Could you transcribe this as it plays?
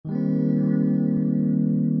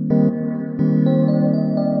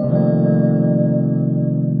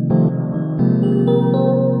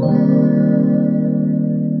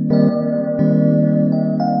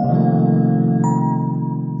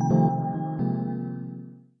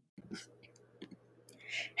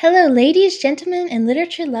Hello, ladies, gentlemen, and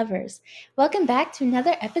literature lovers. Welcome back to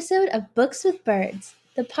another episode of Books with Birds,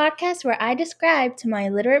 the podcast where I describe to my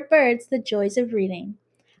illiterate birds the joys of reading.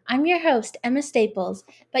 I'm your host, Emma Staples,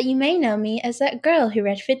 but you may know me as that girl who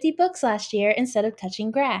read 50 books last year instead of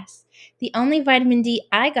touching grass. The only vitamin D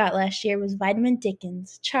I got last year was vitamin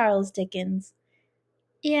Dickens, Charles Dickens.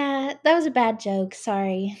 Yeah, that was a bad joke,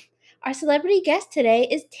 sorry. Our celebrity guest today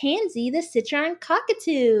is Tanzie the Citron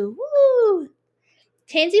Cockatoo. Woo!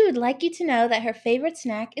 Tanzie would like you to know that her favorite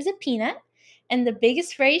snack is a peanut, and the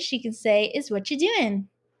biggest phrase she can say is "What you doing?"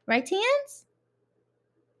 Right, Tans?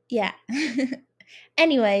 Yeah.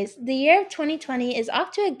 Anyways, the year of 2020 is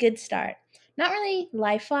off to a good start. Not really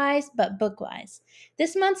life-wise, but book-wise.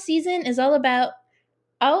 This month's season is all about...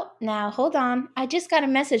 Oh, now hold on. I just got a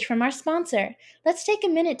message from our sponsor. Let's take a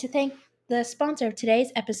minute to thank the sponsor of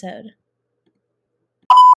today's episode.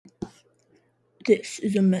 This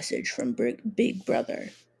is a message from Big Brother.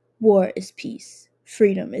 War is peace.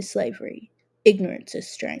 Freedom is slavery. Ignorance is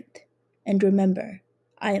strength. And remember,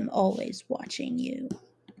 I am always watching you.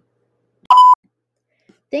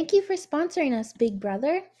 Thank you for sponsoring us, Big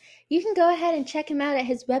Brother. You can go ahead and check him out at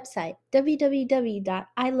his website,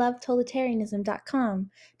 www.ilovetotalitarianism.com,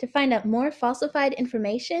 to find out more falsified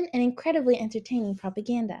information and incredibly entertaining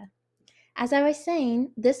propaganda. As I was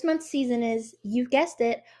saying, this month's season is, you've guessed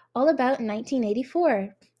it, all about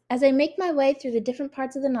 1984. As I make my way through the different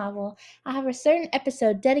parts of the novel, I have a certain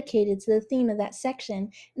episode dedicated to the theme of that section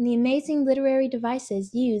and the amazing literary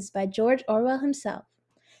devices used by George Orwell himself.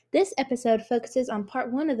 This episode focuses on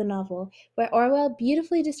part 1 of the novel, where Orwell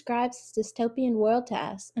beautifully describes his dystopian world to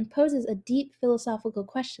us and poses a deep philosophical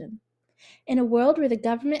question. In a world where the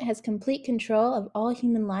government has complete control of all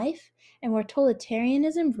human life, and where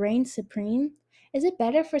totalitarianism reigns supreme, is it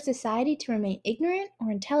better for society to remain ignorant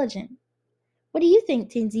or intelligent? What do you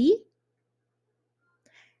think, Tanzie?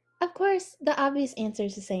 Of course, the obvious answer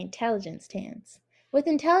is to say intelligence, Tans. With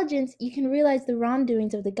intelligence, you can realize the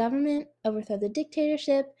wrongdoings of the government, overthrow the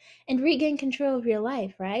dictatorship, and regain control of your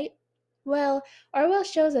life, right? Well, Orwell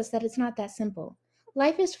shows us that it's not that simple.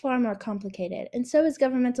 Life is far more complicated, and so is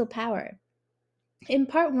governmental power. In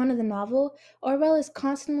part 1 of the novel, Orwell is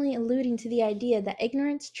constantly alluding to the idea that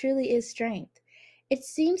ignorance truly is strength. It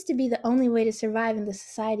seems to be the only way to survive in the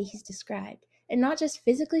society he's described, and not just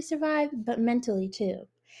physically survive, but mentally too.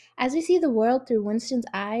 As we see the world through Winston's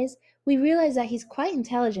eyes, we realize that he's quite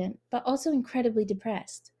intelligent, but also incredibly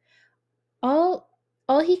depressed. All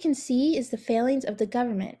he can see is the failings of the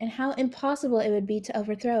government and how impossible it would be to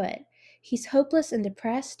overthrow it. He's hopeless and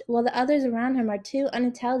depressed, while the others around him are too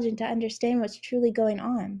unintelligent to understand what's truly going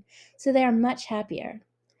on, so they are much happier.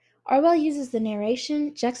 Orwell uses the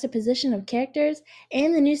narration, juxtaposition of characters,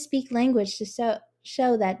 and the newspeak language to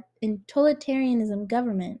show that in totalitarianism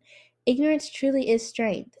government, ignorance truly is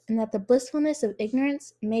strength, and that the blissfulness of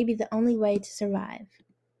ignorance may be the only way to survive.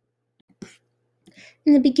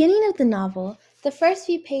 In the beginning of the novel, the first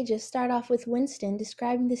few pages start off with Winston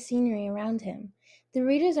describing the scenery around him. The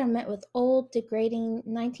readers are met with old, degrading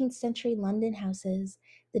 19th century London houses,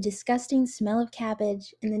 the disgusting smell of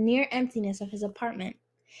cabbage, and the near emptiness of his apartment.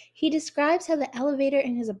 He describes how the elevator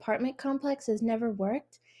in his apartment complex has never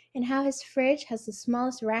worked, and how his fridge has the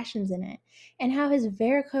smallest rations in it, and how his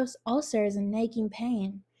varicose ulcer is a nagging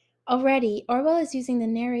pain. Already, Orwell is using the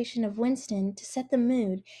narration of Winston to set the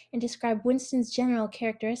mood and describe Winston's general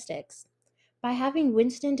characteristics. By having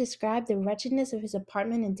Winston describe the wretchedness of his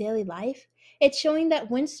apartment and daily life, it's showing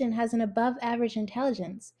that Winston has an above-average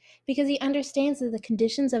intelligence, because he understands that the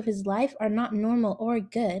conditions of his life are not normal or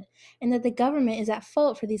good, and that the government is at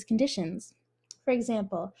fault for these conditions. For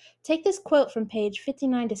example, take this quote from page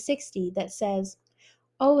 59 to 60 that says,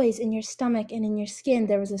 "Always in your stomach and in your skin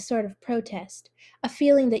there was a sort of protest, a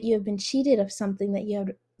feeling that you have been cheated of something that you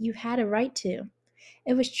had a right to."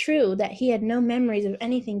 It was true that he had no memories of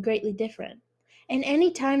anything greatly different. And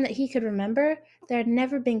any time that he could remember, there had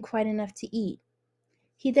never been quite enough to eat.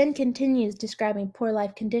 He then continues describing poor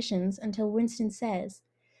life conditions until Winston says,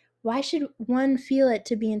 "Why should one feel it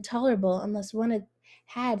to be intolerable unless one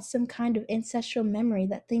had some kind of ancestral memory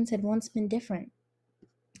that things had once been different?"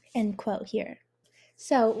 End quote here.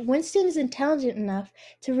 So, Winston is intelligent enough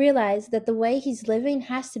to realize that the way he's living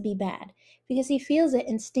has to be bad, because he feels it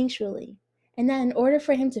instinctually, and that in order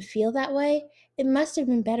for him to feel that way, it must have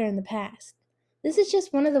been better in the past. This is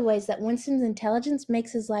just one of the ways that Winston's intelligence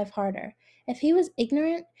makes his life harder. If he was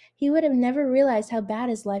ignorant, he would have never realized how bad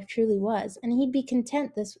his life truly was, and he'd be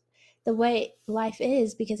content the way life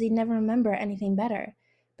is because he'd never remember anything better.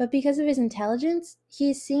 But because of his intelligence, he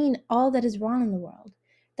has seen all that is wrong in the world.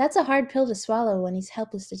 That's a hard pill to swallow when he's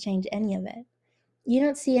helpless to change any of it. You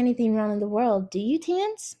don't see anything wrong in the world, do you,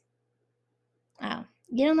 Tans? Oh,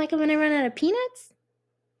 you don't like it when I run out of peanuts?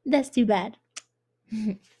 That's too bad.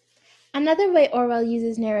 Another way Orwell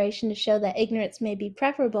uses narration to show that ignorance may be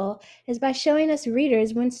preferable is by showing us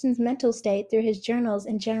readers Winston's mental state through his journals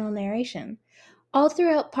and general narration. All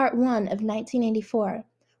throughout Part 1 of 1984,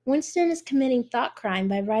 Winston is committing thought crime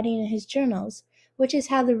by writing in his journals, which is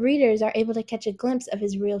how the readers are able to catch a glimpse of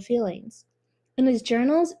his real feelings. In his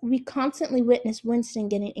journals, we constantly witness Winston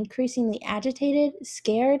getting increasingly agitated,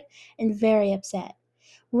 scared, and very upset.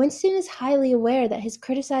 Winston is highly aware that his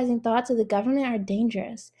criticizing thoughts of the government are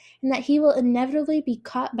dangerous, and that he will inevitably be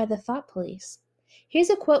caught by the thought police. Here's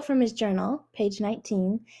a quote from his journal, page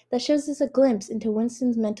 19, that shows us a glimpse into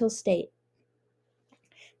Winston's mental state.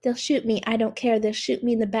 "They'll shoot me, I don't care. They'll shoot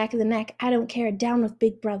me in the back of the neck, I don't care. Down with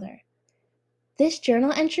Big Brother." This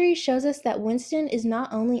journal entry shows us that Winston is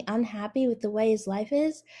not only unhappy with the way his life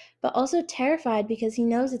is, but also terrified because he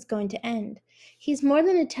knows it's going to end. He's more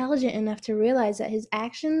than intelligent enough to realize that his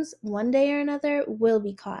actions, one day or another, will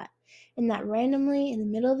be caught, and that randomly, in the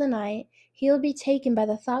middle of the night, he will be taken by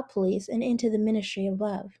the thought police and into the Ministry of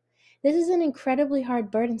Love. This is an incredibly hard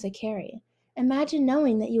burden to carry. Imagine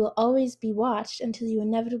knowing that you will always be watched until you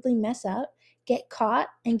inevitably mess up, get caught,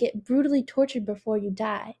 and get brutally tortured before you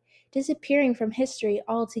die, disappearing from history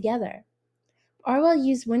altogether. Orwell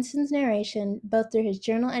used Winston's narration, both through his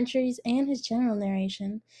journal entries and his general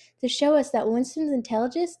narration, to show us that Winston's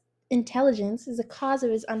intelligence is a cause of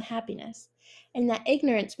his unhappiness, and that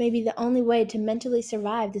ignorance may be the only way to mentally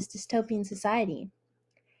survive this dystopian society.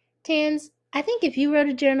 Tans, I think if you wrote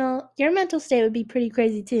a journal, your mental state would be pretty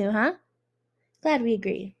crazy too, huh? Glad we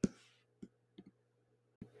agree.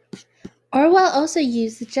 Orwell also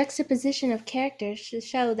used the juxtaposition of characters to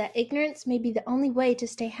show that ignorance may be the only way to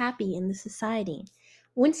stay happy in the society.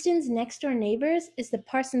 Winston's next-door neighbors is the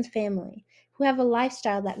Parsons family, who have a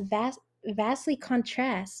lifestyle that vastly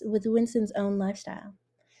contrasts with Winston's own lifestyle.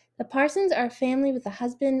 The Parsons are a family with a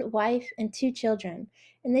husband, wife, and 2 children,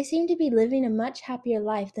 and they seem to be living a much happier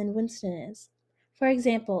life than Winston is. For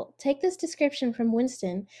example, take this description from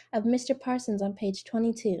Winston of Mr. Parsons on page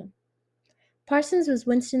 22. Parsons was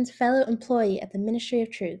Winston's fellow employee at the Ministry of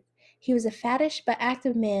Truth. He was a fattish but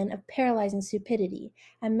active man of paralyzing stupidity,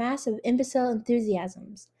 a mass of imbecile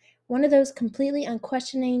enthusiasms, one of those completely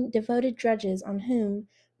unquestioning, devoted drudges on whom,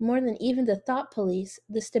 more than even the thought police,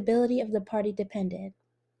 the stability of the party depended.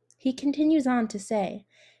 He continues on to say,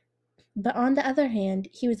 but on the other hand,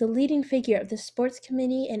 he was a leading figure of the sports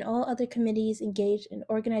committee and all other committees engaged in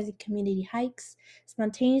organizing community hikes,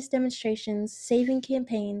 spontaneous demonstrations, saving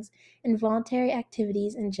campaigns, and voluntary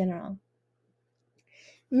activities in general.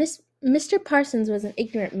 Mr. Parsons was an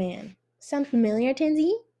ignorant man. Sound familiar,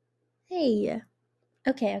 Tanzie? Hey.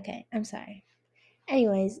 Okay, I'm sorry.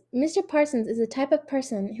 Anyways, Mr. Parsons is the type of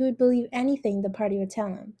person who would believe anything the party would tell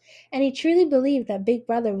him, and he truly believed that Big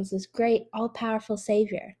Brother was this great, all-powerful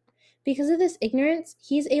savior. Because of this ignorance,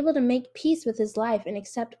 he is able to make peace with his life and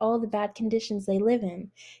accept all the bad conditions they live in.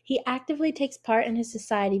 He actively takes part in his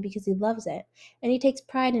society because he loves it, and he takes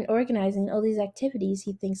pride in organizing all these activities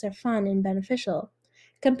he thinks are fun and beneficial.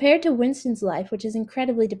 Compared to Winston's life, which is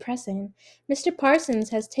incredibly depressing, Mr. Parsons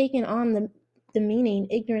has taken on the meaning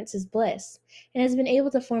ignorance is bliss, and has been able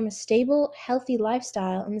to form a stable, healthy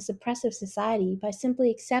lifestyle in this oppressive society by simply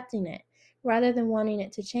accepting it, rather than wanting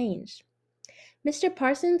it to change. Mr.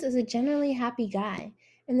 Parsons is a generally happy guy,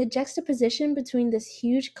 and the juxtaposition between this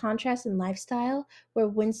huge contrast in lifestyle, where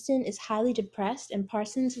Winston is highly depressed and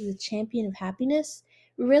Parsons is a champion of happiness,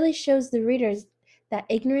 really shows the readers that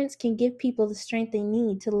ignorance can give people the strength they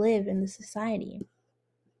need to live in the society.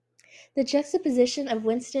 The juxtaposition of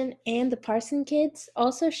Winston and the Parson kids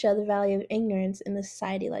also show the value of ignorance in a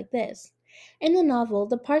society like this. In the novel,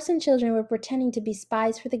 the Parson children were pretending to be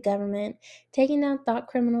spies for the government, taking down thought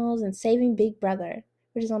criminals, and saving Big Brother,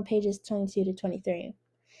 which is on pages 22 to 23.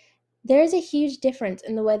 There is a huge difference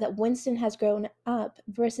in the way that Winston has grown up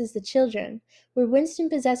versus the children, where Winston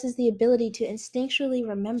possesses the ability to instinctually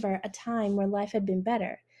remember a time where life had been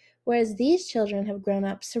better, whereas these children have grown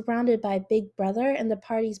up surrounded by Big Brother and the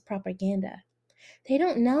party's propaganda. They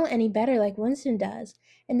don't know any better like Winston does,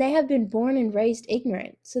 and they have been born and raised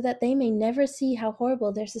ignorant, so that they may never see how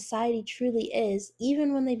horrible their society truly is,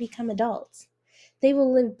 even when they become adults. They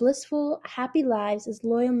will live blissful, happy lives as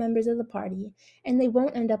loyal members of the party, and they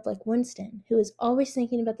won't end up like Winston, who is always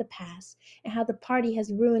thinking about the past and how the party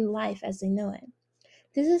has ruined life as they know it.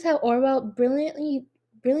 This is how Orwell brilliantly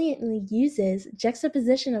uses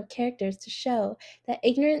juxtaposition of characters to show that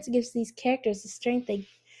ignorance gives these characters the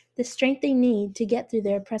strength they need to get through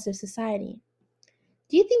their oppressive society.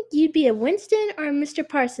 Do you think you'd be a Winston or a Mr.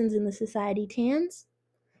 Parsons in the society, Tans?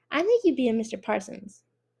 I think you'd be a Mr. Parsons.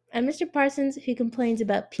 A Mr. Parsons who complains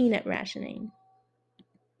about peanut rationing.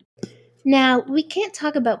 Now, we can't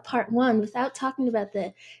talk about part one without talking about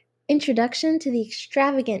the introduction to the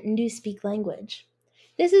extravagant newspeak language.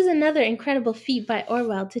 This is another incredible feat by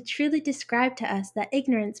Orwell to truly describe to us that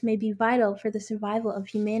ignorance may be vital for the survival of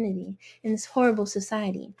humanity in this horrible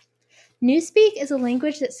society. Newspeak is a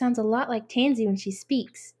language that sounds a lot like Tanzie when she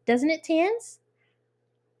speaks, doesn't it, Tans?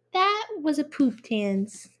 That was a poop,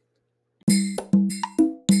 Tans.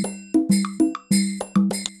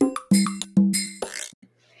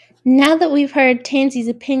 Now that we've heard Tanzie's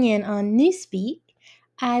opinion on newspeak,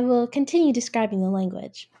 I will continue describing the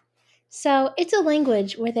language. So, it's a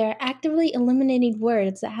language where they're actively eliminating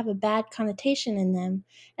words that have a bad connotation in them,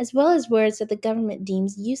 as well as words that the government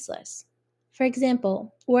deems useless. For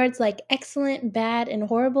example, words like excellent, bad, and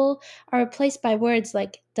horrible are replaced by words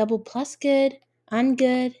like double plus good,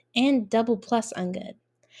 ungood, and double plus ungood.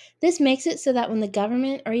 This makes it so that when the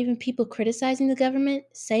government, or even people criticizing the government,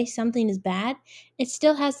 say something is bad, it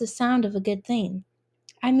still has the sound of a good thing.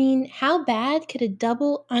 I mean, how bad could a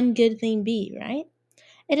double ungood thing be, right?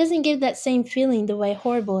 It doesn't give that same feeling the way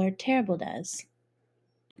horrible or terrible does.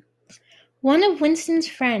 One of Winston's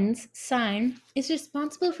friends, Syme, is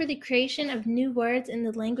responsible for the creation of new words in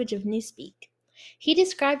the language of newspeak. He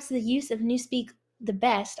describes the use of newspeak the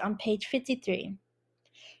best on page 53.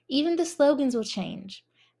 Even the slogans will change.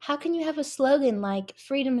 How can you have a slogan like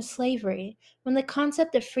freedom is slavery when the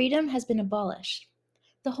concept of freedom has been abolished?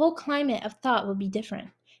 The whole climate of thought will be different.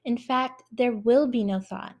 In fact, there will be no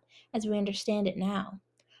thought as we understand it now.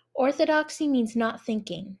 Orthodoxy means not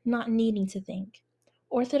thinking, not needing to think.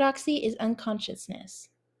 Orthodoxy is unconsciousness.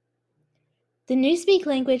 The newspeak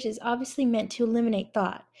language is obviously meant to eliminate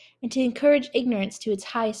thought and to encourage ignorance to its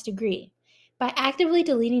highest degree. By actively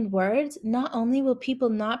deleting words, not only will people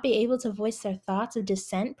not be able to voice their thoughts of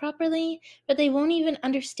dissent properly, but they won't even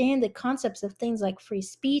understand the concepts of things like free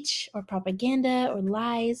speech, or propaganda, or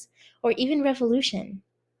lies, or even revolution.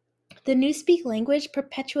 The newspeak language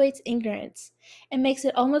perpetuates ignorance and makes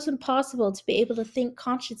it almost impossible to be able to think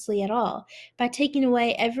consciously at all by taking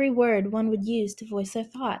away every word one would use to voice their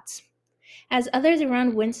thoughts. As others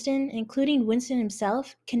around Winston, including Winston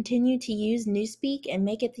himself, continue to use newspeak and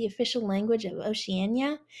make it the official language of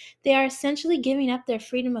Oceania, they are essentially giving up their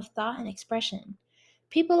freedom of thought and expression.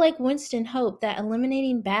 People like Winston hope that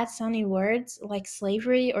eliminating bad-sounding words like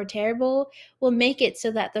slavery or terrible will make it so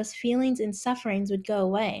that those feelings and sufferings would go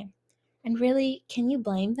away. And really, can you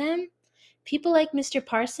blame them? People like Mr.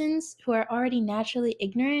 Parsons, who are already naturally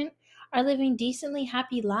ignorant, are living decently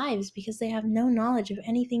happy lives because they have no knowledge of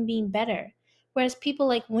anything being better, whereas people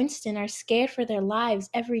like Winston are scared for their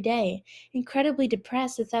lives every day, incredibly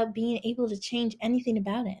depressed without being able to change anything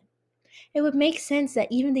about it. It would make sense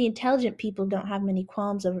that even the intelligent people don't have many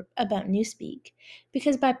qualms about newspeak,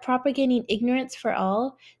 because by propagating ignorance for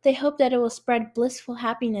all, they hope that it will spread blissful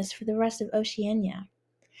happiness for the rest of Oceania.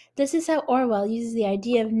 This is how Orwell uses the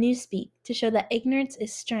idea of newspeak to show that ignorance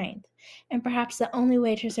is strength, and perhaps the only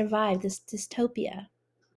way to survive this dystopia.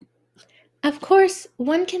 Of course,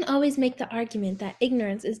 one can always make the argument that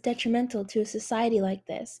ignorance is detrimental to a society like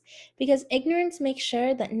this, because ignorance makes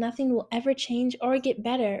sure that nothing will ever change or get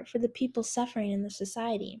better for the people suffering in the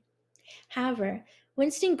society. However,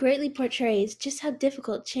 Winston greatly portrays just how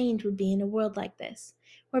difficult change would be in a world like this,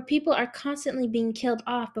 where people are constantly being killed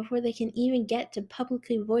off before they can even get to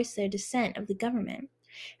publicly voice their dissent of the government,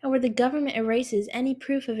 and where the government erases any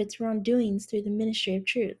proof of its wrongdoings through the Ministry of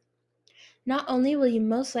Truth. Not only will you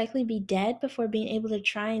most likely be dead before being able to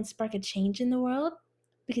try and spark a change in the world,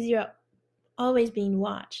 because you're always being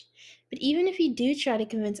watched, but even if you do try to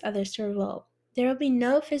convince others to revolt, there will be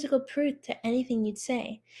no physical proof to anything you'd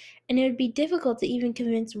say, and it would be difficult to even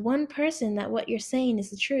convince one person that what you're saying is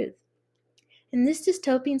the truth. In this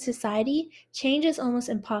dystopian society, change is almost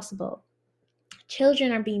impossible.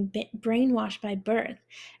 Children are being brainwashed by birth,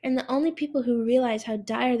 and the only people who realize how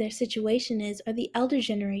dire their situation is are the elder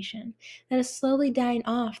generation that is slowly dying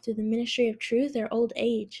off through the ministry of truth or old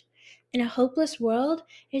age. In a hopeless world,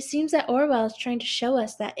 it seems that Orwell is trying to show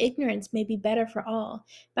us that ignorance may be better for all,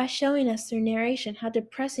 by showing us through narration how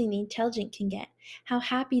depressing the intelligent can get, how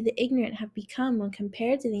happy the ignorant have become when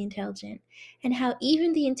compared to the intelligent, and how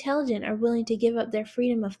even the intelligent are willing to give up their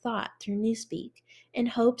freedom of thought through newspeak in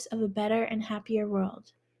hopes of a better and happier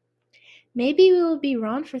world. Maybe we will be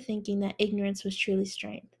wrong for thinking that ignorance was truly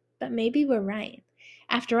strength, but maybe we're right.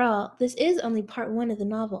 After all, this is only part one of the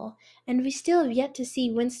novel, and we still have yet to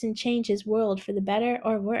see Winston change his world for the better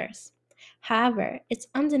or worse. However, it's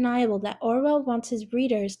undeniable that Orwell wants his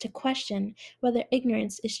readers to question whether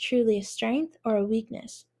ignorance is truly a strength or a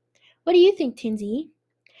weakness. What do you think, Tanzie?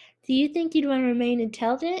 Do you think you'd want to remain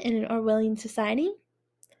intelligent in an Orwellian society?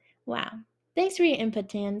 Wow. Thanks for your input,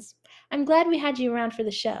 Tans. I'm glad we had you around for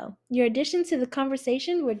the show. Your additions to the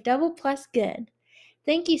conversation were double plus good.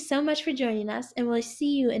 Thank you so much for joining us, and we'll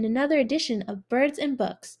see you in another edition of Birds and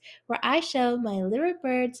Books, where I show my illiterate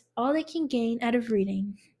birds all they can gain out of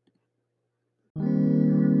reading.